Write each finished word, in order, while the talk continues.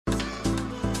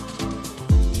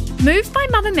Move by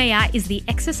Mamamia is the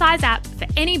exercise app for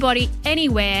anybody,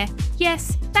 anywhere.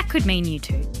 Yes, that could mean you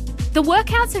too. The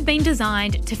workouts have been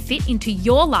designed to fit into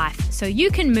your life so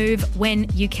you can move when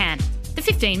you can. The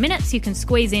 15 minutes you can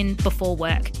squeeze in before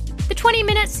work. The 20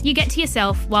 minutes you get to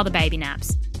yourself while the baby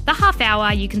naps. The half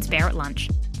hour you can spare at lunch.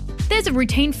 There's a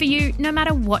routine for you no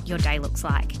matter what your day looks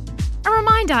like. A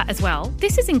reminder as well,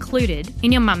 this is included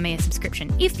in your Mamamia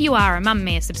subscription. If you are a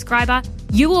Mamamia subscriber,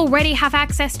 you already have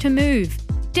access to Move.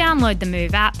 Download the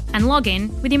Move app and log in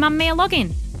with your Mamamia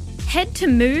login. Head to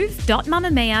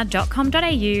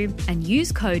move.mamamia.com.au and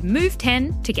use code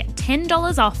MOVE10 to get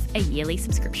 $10 off a yearly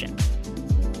subscription.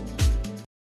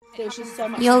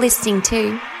 You're listening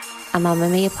to a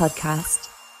Mamamia podcast.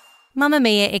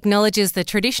 Mamamia acknowledges the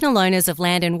traditional owners of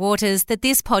land and waters that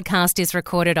this podcast is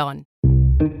recorded on.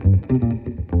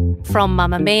 From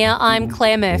Mamamia, I'm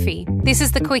Claire Murphy. This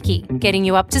is The Quickie, getting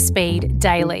you up to speed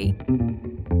daily.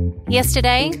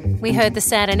 Yesterday, we heard the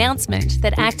sad announcement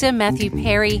that actor Matthew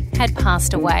Perry had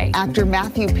passed away. Actor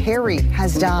Matthew Perry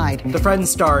has died. The Friends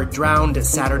star drowned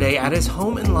Saturday at his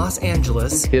home in Los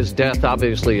Angeles. His death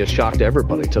obviously has shocked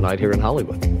everybody tonight here in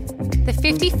Hollywood. The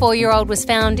 54-year-old was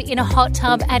found in a hot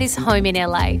tub at his home in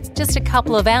LA, just a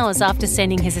couple of hours after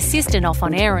sending his assistant off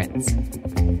on errands.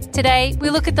 Today, we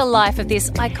look at the life of this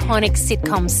iconic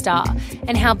sitcom star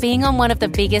and how being on one of the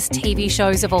biggest TV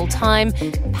shows of all time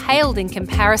paled in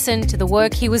comparison to the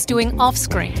work he was doing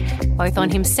off-screen, both on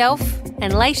himself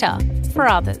and later for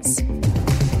others.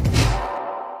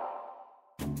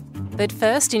 But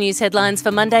first, news headlines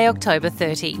for Monday, October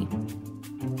 30.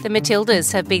 The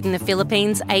Matildas have beaten the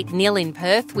Philippines 8-0 in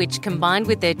Perth, which combined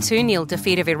with their 2-0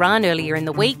 defeat of Iran earlier in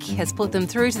the week has put them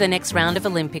through to the next round of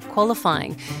Olympic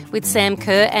qualifying, with Sam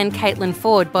Kerr and Caitlin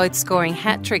Ford both scoring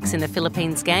hat-tricks in the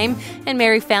Philippines game, and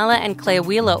Mary Fowler and Claire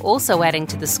Wheeler also adding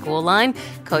to the scoreline.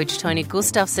 Coach Tony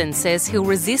Gustafsson says he'll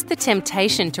resist the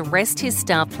temptation to rest his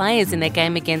star players in their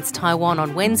game against Taiwan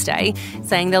on Wednesday,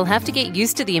 saying they'll have to get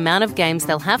used to the amount of games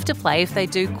they'll have to play if they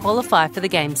do qualify for the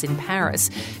games in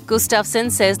Paris. Gustafsson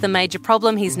says the major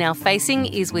problem he's now facing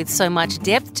is with so much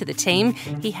depth to the team,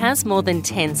 he has more than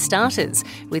 10 starters,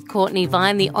 with Courtney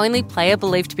Vine the only player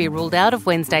believed to be ruled out of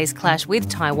Wednesday's clash with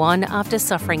Taiwan after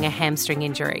suffering a hamstring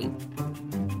injury.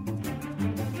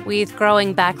 With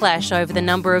growing backlash over the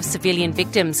number of civilian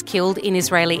victims killed in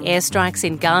Israeli airstrikes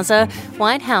in Gaza,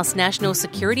 White House National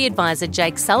Security Advisor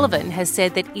Jake Sullivan has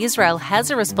said that Israel has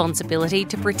a responsibility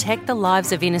to protect the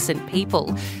lives of innocent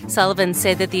people. Sullivan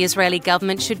said that the Israeli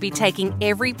government should be taking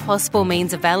every possible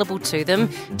means available to them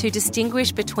to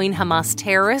distinguish between Hamas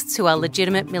terrorists who are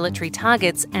legitimate military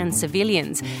targets and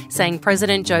civilians, saying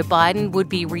President Joe Biden would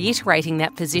be reiterating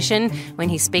that position when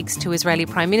he speaks to Israeli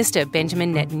Prime Minister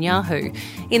Benjamin Netanyahu.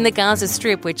 In the Gaza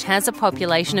Strip, which has a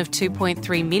population of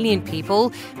 2.3 million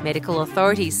people, medical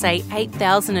authorities say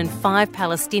 8,005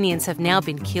 Palestinians have now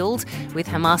been killed, with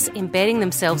Hamas embedding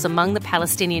themselves among the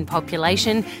Palestinian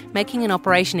population, making an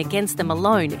operation against them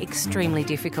alone extremely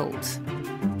difficult.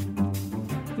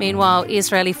 Meanwhile,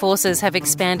 Israeli forces have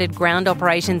expanded ground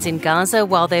operations in Gaza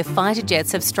while their fighter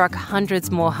jets have struck hundreds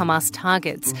more Hamas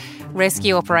targets.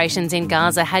 Rescue operations in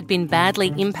Gaza had been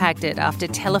badly impacted after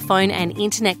telephone and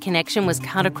internet connection was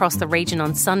cut across the region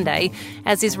on Sunday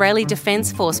as Israeli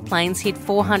Defense Force planes hit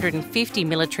 450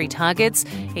 military targets,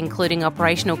 including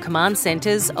operational command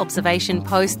centres, observation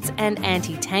posts and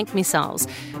anti-tank missiles.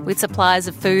 With supplies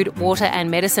of food, water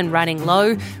and medicine running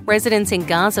low, residents in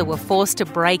Gaza were forced to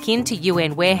break into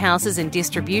UN warehouses and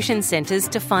distribution centres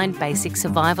to find basic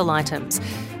survival items.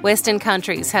 Western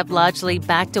countries have largely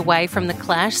backed away from the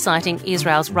clash, citing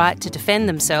Israel's right to defend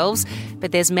themselves,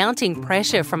 but there's mounting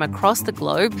pressure from across the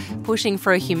globe, pushing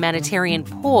for a humanitarian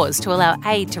pause to allow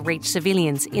aid to reach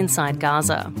civilians inside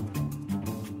Gaza.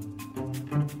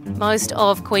 Most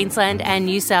of Queensland and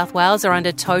New South Wales are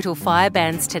under total fire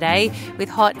bans today, with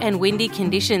hot and windy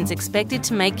conditions expected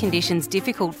to make conditions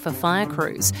difficult for fire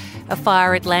crews. A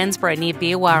fire at Landsborough near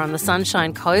Beerwah on the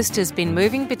Sunshine Coast has been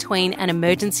moving between an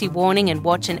emergency warning and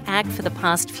watch and act for the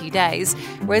past few days.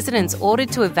 Residents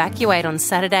ordered to evacuate on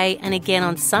Saturday and again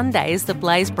on Sunday as the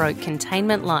blaze broke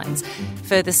containment lines.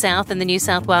 Further south, and the New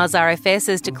South Wales RFS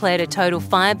has declared a total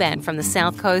fire ban from the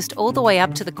south coast all the way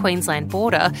up to the Queensland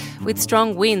border, with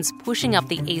strong winds pushing up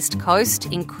the east coast,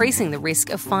 increasing the risk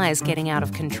of fires getting out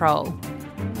of control.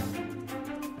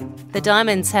 The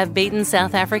Diamonds have beaten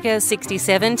South Africa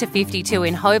 67-52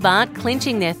 in Hobart,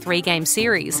 clinching their 3-game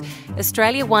series.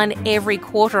 Australia won every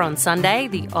quarter on Sunday,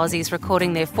 the Aussies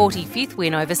recording their 45th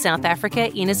win over South Africa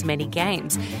in as many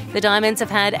games. The Diamonds have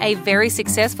had a very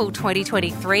successful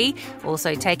 2023,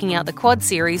 also taking out the Quad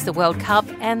Series, the World Cup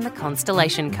and the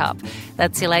Constellation Cup.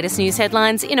 That's your latest news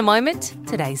headlines. In a moment,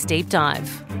 today's Deep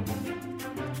Dive.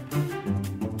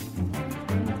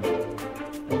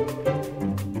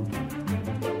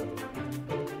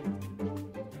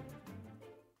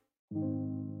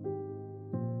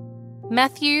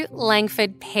 Matthew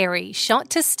Langford Perry shot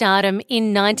to stardom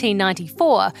in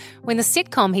 1994 when the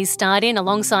sitcom he starred in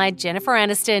alongside Jennifer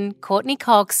Aniston, Courtney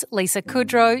Cox, Lisa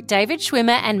Kudrow, David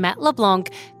Schwimmer and Matt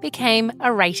LeBlanc became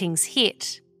a ratings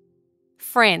hit.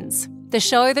 Friends, the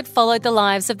show that followed the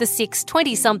lives of the 6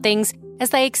 20-somethings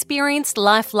as they experienced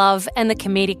life, love and the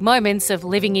comedic moments of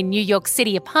living in New York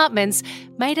City apartments,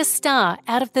 made a star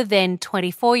out of the then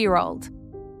 24-year-old.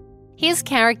 His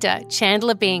character,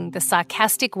 Chandler Bing, the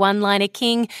sarcastic one-liner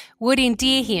king, would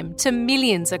endear him to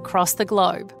millions across the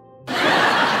globe.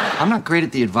 I'm not great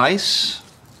at the advice.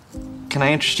 Can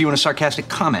I interest you in a sarcastic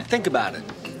comment? Think about it.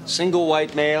 Single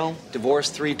white male,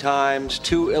 divorced 3 times,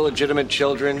 2 illegitimate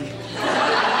children.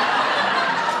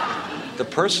 The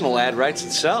personal ad writes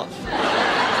itself.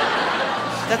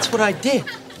 That's what I did.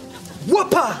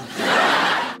 Whoopah!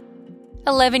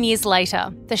 11 years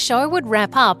later, the show would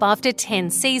wrap up after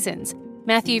 10 seasons,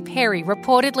 Matthew Perry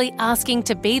reportedly asking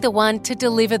to be the one to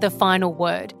deliver the final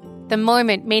word, the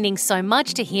moment meaning so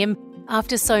much to him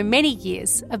after so many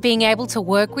years of being able to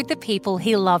work with the people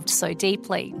he loved so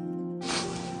deeply.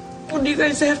 Well, do you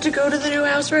guys have to go to the new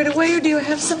house right away, or do you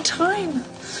have some time?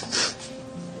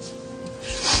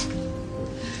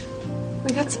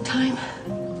 We got some time.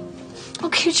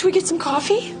 Okay, should we get some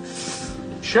coffee?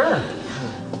 Sure.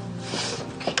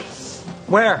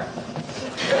 Where?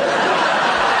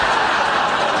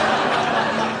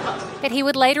 But he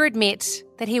would later admit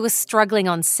that he was struggling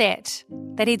on set,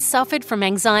 that he'd suffered from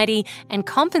anxiety and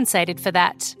compensated for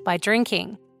that by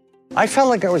drinking. I felt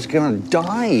like I was going to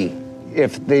die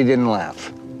if they didn't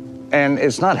laugh. And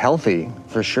it's not healthy,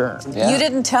 for sure. Yeah. You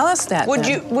didn't tell us that.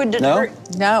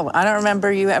 No, I don't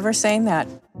remember you ever saying that.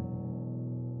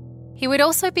 He would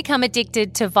also become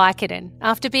addicted to Vicodin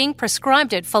after being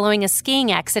prescribed it following a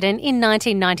skiing accident in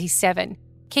 1997,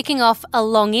 kicking off a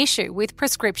long issue with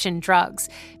prescription drugs.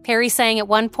 Perry saying at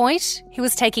one point he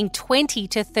was taking 20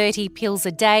 to 30 pills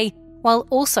a day while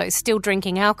also still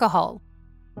drinking alcohol.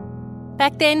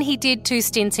 Back then, he did 2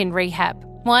 stints in rehab,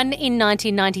 one in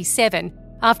 1997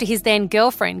 after his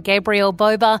then-girlfriend Gabrielle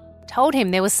Boba told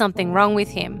him there was something wrong with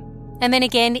him, and then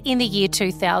again in the year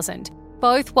 2000.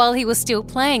 Both while he was still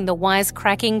playing the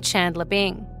wisecracking Chandler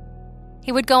Bing.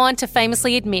 He would go on to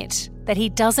famously admit that he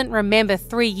doesn't remember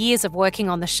 3 years of working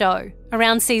on the show,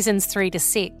 around seasons 3 to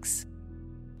 6.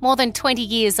 More than 20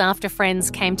 years after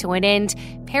Friends came to an end,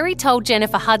 Perry told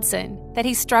Jennifer Hudson that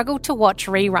he struggled to watch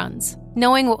reruns,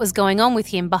 knowing what was going on with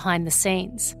him behind the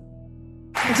scenes.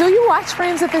 Do you watch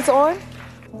Friends if it's on?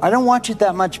 I don't watch it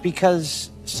that much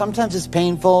because sometimes it's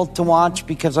painful to watch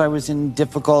because I was in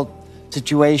difficult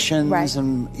situations, right.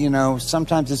 And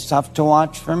sometimes it's tough to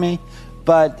watch for me,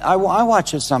 but I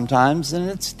watch it sometimes, and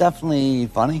it's definitely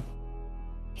funny.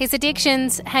 His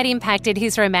addictions had impacted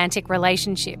his romantic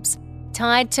relationships,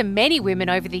 tied to many women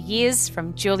over the years,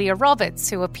 from Julia Roberts,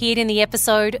 who appeared in the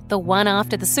episode The One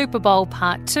After the Super Bowl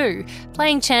Part 2,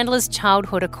 playing Chandler's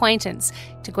childhood acquaintance,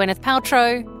 to Gwyneth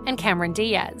Paltrow and Cameron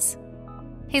Diaz.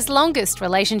 His longest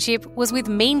relationship was with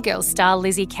Mean Girls star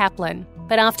Lizzie Kaplan,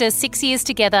 but after 6 years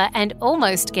together and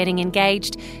almost getting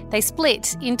engaged, they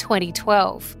split in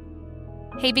 2012.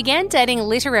 He began dating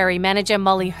literary manager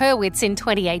Molly Hurwitz in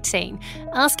 2018,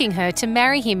 asking her to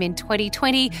marry him in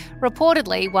 2020,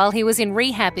 reportedly while he was in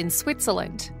rehab in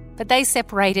Switzerland, but they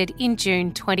separated in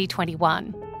June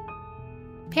 2021.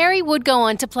 Perry would go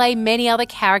on to play many other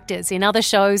characters in other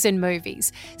shows and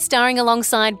movies, starring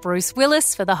alongside Bruce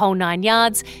Willis for The Whole Nine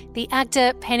Yards, the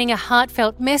actor penning a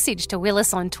heartfelt message to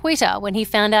Willis on Twitter when he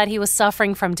found out he was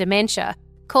suffering from dementia,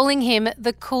 calling him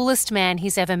the coolest man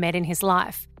he's ever met in his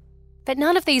life. But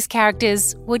none of these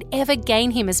characters would ever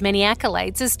gain him as many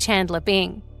accolades as Chandler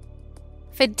Bing.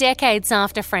 For decades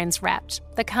after Friends wrapped,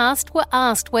 the cast were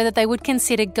asked whether they would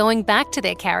consider going back to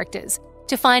their characters,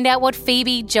 to find out what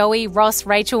Phoebe, Joey, Ross,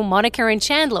 Rachel, Monica and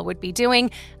Chandler would be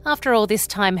doing after all this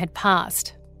time had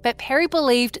passed. But Perry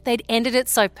believed they'd ended it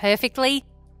so perfectly,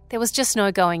 there was just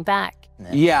no going back.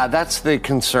 Yeah, that's the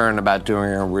concern about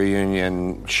doing a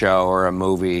reunion show or a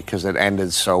movie, because it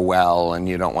ended so well and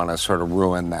you don't want to sort of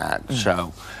ruin that.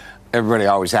 So everybody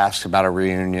always asks about a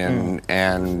reunion,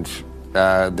 and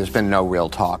there's been no real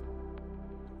talk.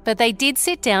 But they did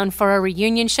sit down for a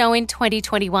reunion show in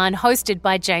 2021 hosted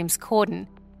by James Corden.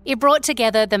 It brought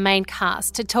together the main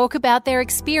cast to talk about their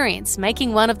experience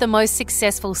making one of the most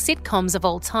successful sitcoms of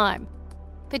all time.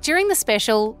 But during the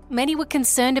special, many were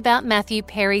concerned about Matthew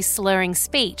Perry's slurring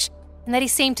speech and that he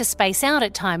seemed to space out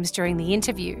at times during the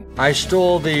interview. I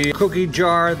stole the cookie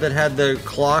jar that had the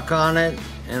clock on it,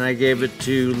 and I gave it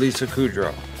to Lisa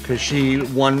Kudrow, because she, at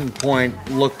one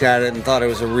point, looked at it and thought it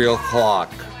was a real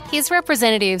clock. His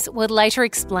representatives would later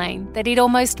explain that he'd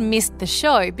almost missed the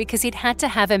show because he'd had to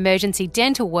have emergency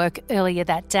dental work earlier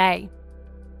that day.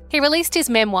 He released his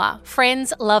memoir,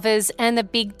 Friends, Lovers and the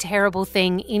Big Terrible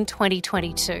Thing, in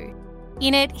 2022.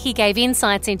 In it, he gave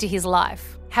insights into his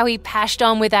life, how he pashed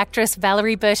on with actress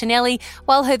Valerie Bertinelli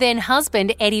while her then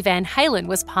husband Eddie Van Halen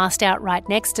was passed out right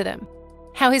next to them,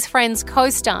 how his friends'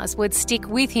 co-stars would stick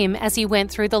with him as he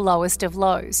went through the lowest of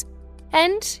lows,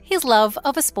 and his love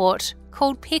of a sport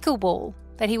called pickleball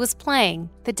that he was playing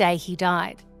the day he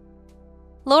died.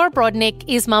 Laura Brodnick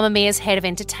is Mamamia's head of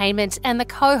entertainment and the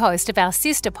co-host of our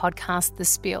sister podcast, The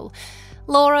Spill.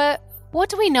 Laura, what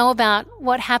do we know about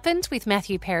what happened with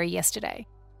Matthew Perry yesterday?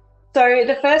 So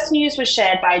the first news was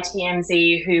shared by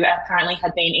TMZ, who apparently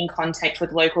had been in contact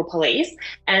with local police,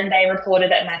 and they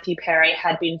reported that Matthew Perry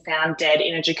had been found dead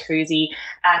in a jacuzzi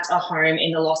at a home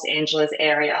in the Los Angeles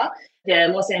area. The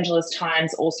Los Angeles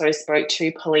Times also spoke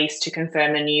to police to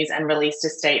confirm the news and released a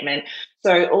statement.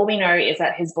 So all we know is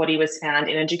that his body was found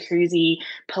in a jacuzzi.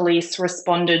 Police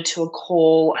responded to a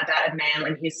call about a male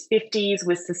in his 50s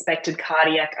with suspected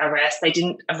cardiac arrest. They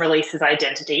didn't release his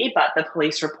identity, but the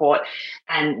police report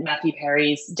and Matthew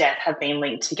Perry's death have been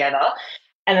linked together.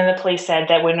 And then the police said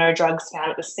there were no drugs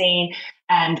found at the scene,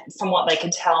 and from what they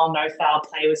could tell, no foul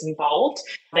play was involved.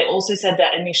 They also said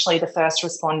that initially the first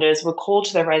responders were called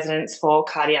to the residence for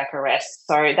cardiac arrest.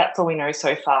 So that's all we know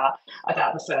so far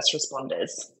about the first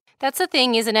responders. That's the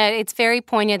thing, isn't it? It's very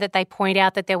poignant that they point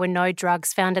out that there were no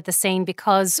drugs found at the scene,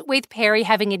 because with Perry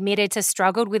having admitted to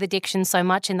struggled with addiction so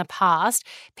much in the past,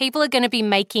 people are going to be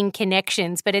making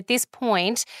connections. But at this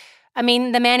point, I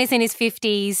mean, the man is in his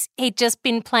 50s. He'd just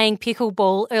been playing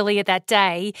pickleball earlier that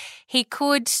day. He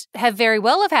could have very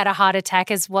well have had a heart attack,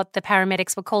 as what the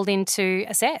paramedics were called in to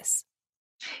assess.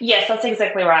 Yes, that's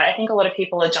exactly right. I think a lot of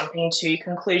people are jumping to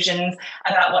conclusions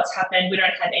about what's happened. We don't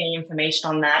have any information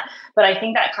on that. But I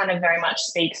think that kind of very much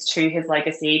speaks to his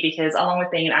legacy, because along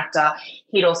with being an actor,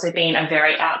 he'd also been a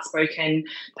very outspoken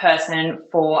person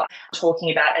for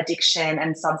talking about addiction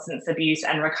and substance abuse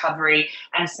and recovery.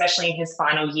 And especially in his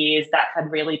final years, that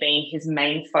had really been his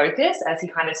main focus as he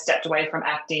kind of stepped away from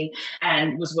acting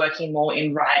and was working more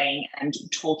in writing and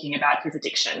talking about his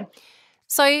addiction.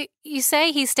 So you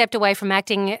say he stepped away from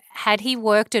acting. Had he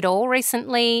worked at all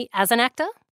recently as an actor?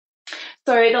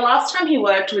 So the last time he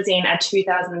worked was in a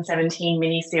 2017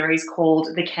 miniseries called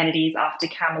The Kennedys After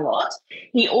Camelot.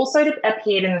 He also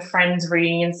appeared in the Friends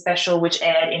reunion special, which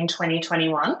aired in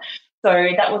 2021. So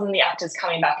that wasn't the actors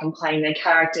coming back and playing their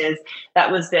characters. That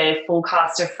was the full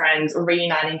cast of Friends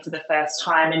reuniting for the first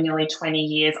time in nearly 20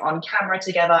 years on camera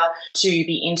together to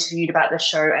be interviewed about the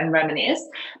show and reminisce.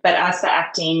 But as for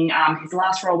acting, his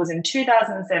last role was in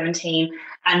 2017.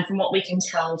 And from what we can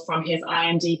tell from his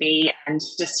IMDb and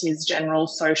just his general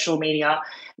social media,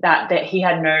 that he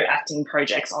had no acting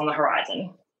projects on the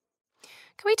horizon.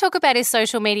 Can we talk about his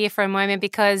social media for a moment?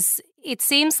 Because it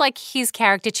seems like his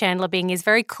character Chandler Bing is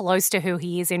very close to who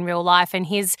he is in real life, and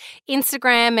his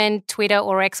Instagram and Twitter,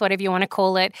 or X, whatever you want to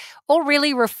call it, all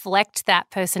really reflect that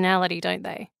personality, don't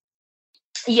they?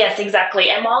 Yes, exactly.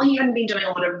 And while he hadn't been doing a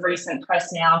lot of recent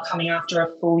press now, coming after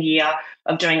a full year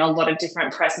of doing a lot of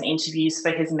different press and interviews for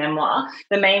his memoir,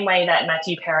 the main way that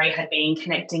Matthew Perry had been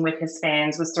connecting with his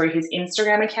fans was through his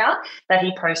Instagram account that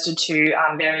he posted to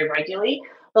very regularly.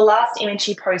 The last image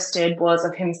he posted was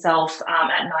of himself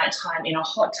at nighttime in a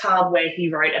hot tub, where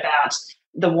he wrote about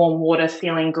the warm water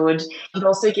feeling good. He'd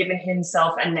also given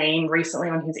himself a name recently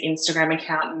on his Instagram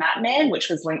account, Matman, which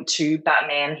was linked to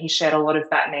Batman. He shared a lot of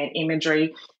Batman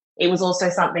imagery. It was also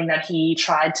something that he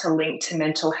tried to link to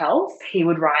mental health. He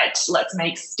would write, "Let's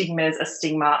make stigmas a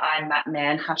stigma. I'm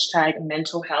Matman,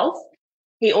 #mental health."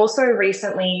 He also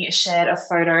recently shared a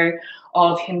photo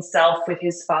of himself with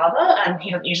his father, and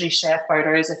he doesn't usually share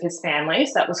photos of his family,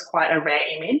 so that was quite a rare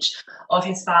image of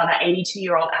his father,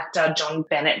 82-year-old actor John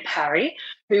Bennett Parry,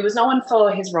 who was known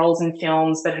for his roles in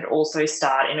films but had also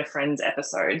starred in a Friends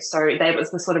episode. So that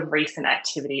was the sort of recent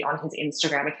activity on his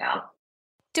Instagram account.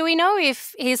 Do we know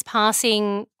if his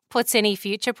passing puts any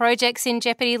future projects in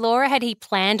jeopardy, Laura? Had he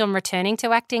planned on returning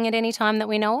to acting at any time that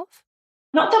we know of?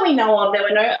 Not that we know of. There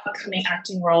were no upcoming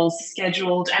acting roles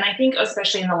scheduled. And I think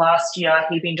especially in the last year,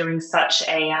 he'd been doing such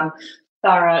a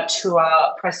thorough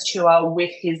press tour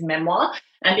with his memoir.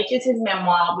 And because his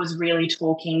memoir was really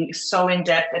talking so in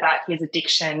depth about his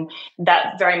addiction,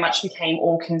 that very much became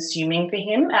all-consuming for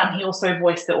him. He also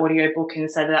voiced the audiobook and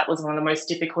said that was one of the most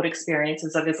difficult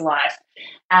experiences of his life.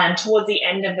 And towards the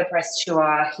end of the press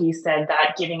tour, he said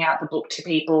that giving out the book to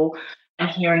people and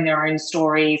hearing their own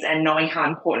stories and knowing how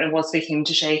important it was for him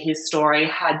to share his story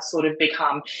had sort of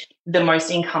become the most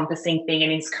encompassing thing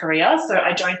in his career. So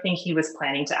I don't think he was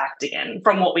planning to act again,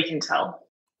 from what we can tell.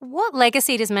 What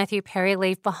legacy does Matthew Perry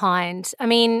leave behind? I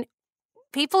mean,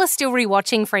 people are still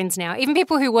rewatching Friends now. Even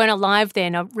people who weren't alive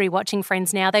then are rewatching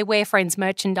Friends now. They wear Friends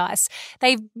merchandise.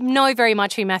 They know very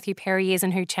much who Matthew Perry is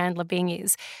and who Chandler Bing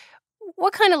is.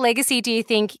 What kind of legacy do you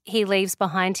think he leaves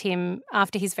behind him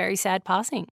after his very sad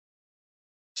passing?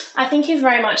 I think he's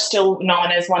very much still known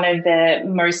as one of the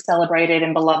most celebrated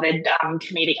and beloved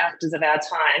comedic actors of our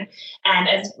time. And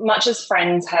as much as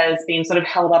Friends has been sort of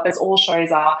held up, as all shows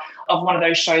are, of one of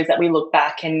those shows that we look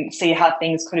back and see how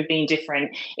things could have been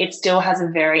different, it still has a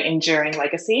very enduring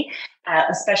legacy.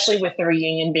 Especially with the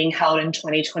reunion being held in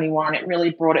 2021, it really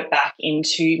brought it back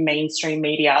into mainstream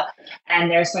media. And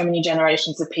there are so many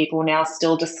generations of people now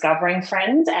still discovering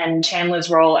Friends, and Chandler's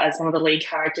role as one of the lead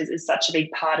characters is such a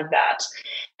big part of that.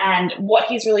 And what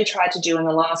he's really tried to do in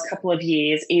the last couple of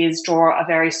years is draw a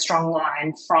very strong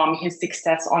line from his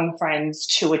success on Friends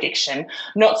to addiction.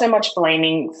 Not so much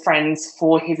blaming Friends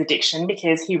for his addiction,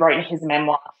 because he wrote in his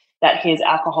memoir that his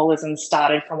alcoholism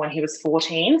started from when he was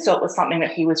 14. So it was something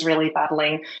that he was really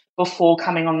battling before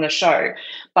coming on the show.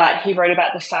 But he wrote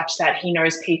about the fact that he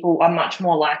knows people are much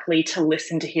more likely to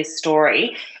listen to his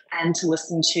story and to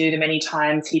listen to the many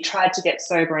times he tried to get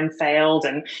sober and failed,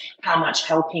 and how much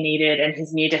help he needed, and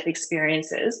his near-death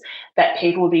experiences, that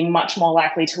people would be much more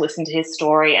likely to listen to his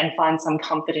story and find some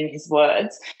comfort in his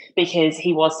words, because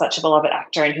he was such a beloved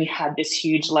actor and he had this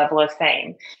huge level of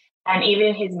fame. And even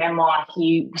in his memoir,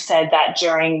 he said that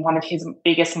during one of his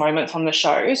biggest moments on the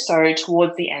show, so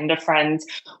towards the end of Friends,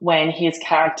 when his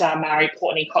character married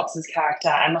Courtney Cox's character,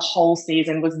 and the whole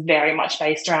season was very much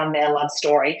based around their love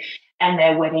story, and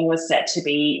their wedding was set to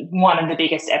be one of the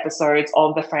biggest episodes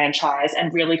of the franchise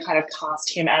and really kind of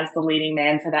cast him as the leading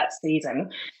man for that season.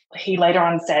 He later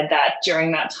on said that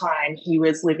during that time he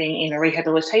was living in a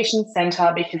rehabilitation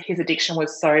centre because his addiction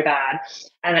was so bad,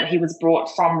 and that he was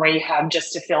brought from rehab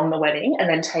just to film the wedding and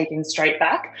then taken straight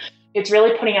back. It's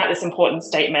really putting out this important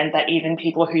statement that even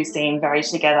people who seem very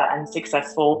together and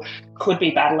successful could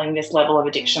be battling this level of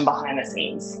addiction behind the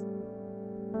scenes.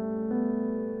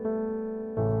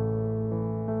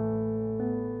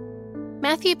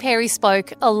 Matthew Perry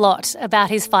spoke a lot about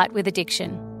his fight with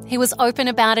addiction. He was open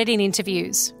about it in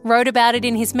interviews, wrote about it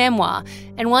in his memoir,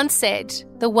 and once said,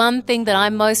 "The one thing that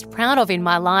I'm most proud of in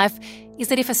my life is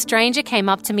that if a stranger came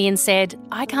up to me and said,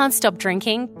 'I can't stop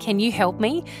drinking, can you help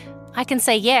me?' I can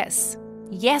say yes.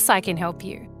 Yes, I can help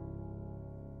you."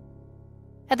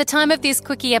 At the time of this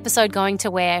Quickie episode going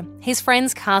to air, his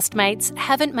Friends castmates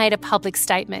haven't made a public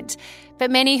statement, but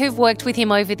many who've worked with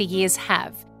him over the years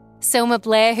have. Selma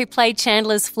Blair, who played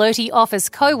Chandler's flirty office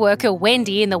co-worker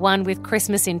Wendy in the one with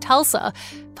Christmas in Tulsa,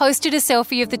 posted a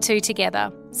selfie of the two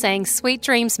together, saying, "Sweet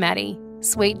dreams, Maddie,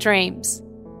 sweet dreams."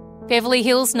 Beverly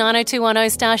Hills 90210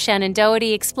 star Shannon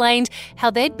Doherty explained how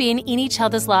they'd been in each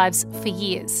other's lives for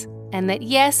years, and that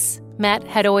yes, Matt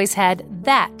had always had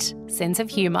that sense of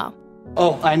humour.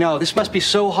 Oh, I know, this must be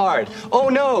so hard. Oh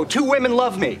no, 2 women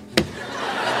love me.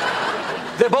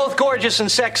 They're both gorgeous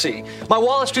and sexy. My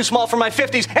wallet's too small for my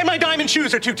 50s, and my diamond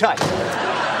shoes are too tight.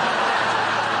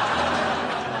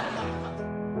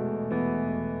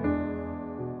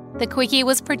 The Quickie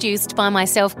was produced by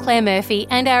myself, Claire Murphy,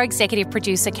 and our executive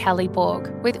producer, Callie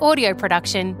Borg, with audio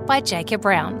production by Jacob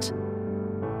Round.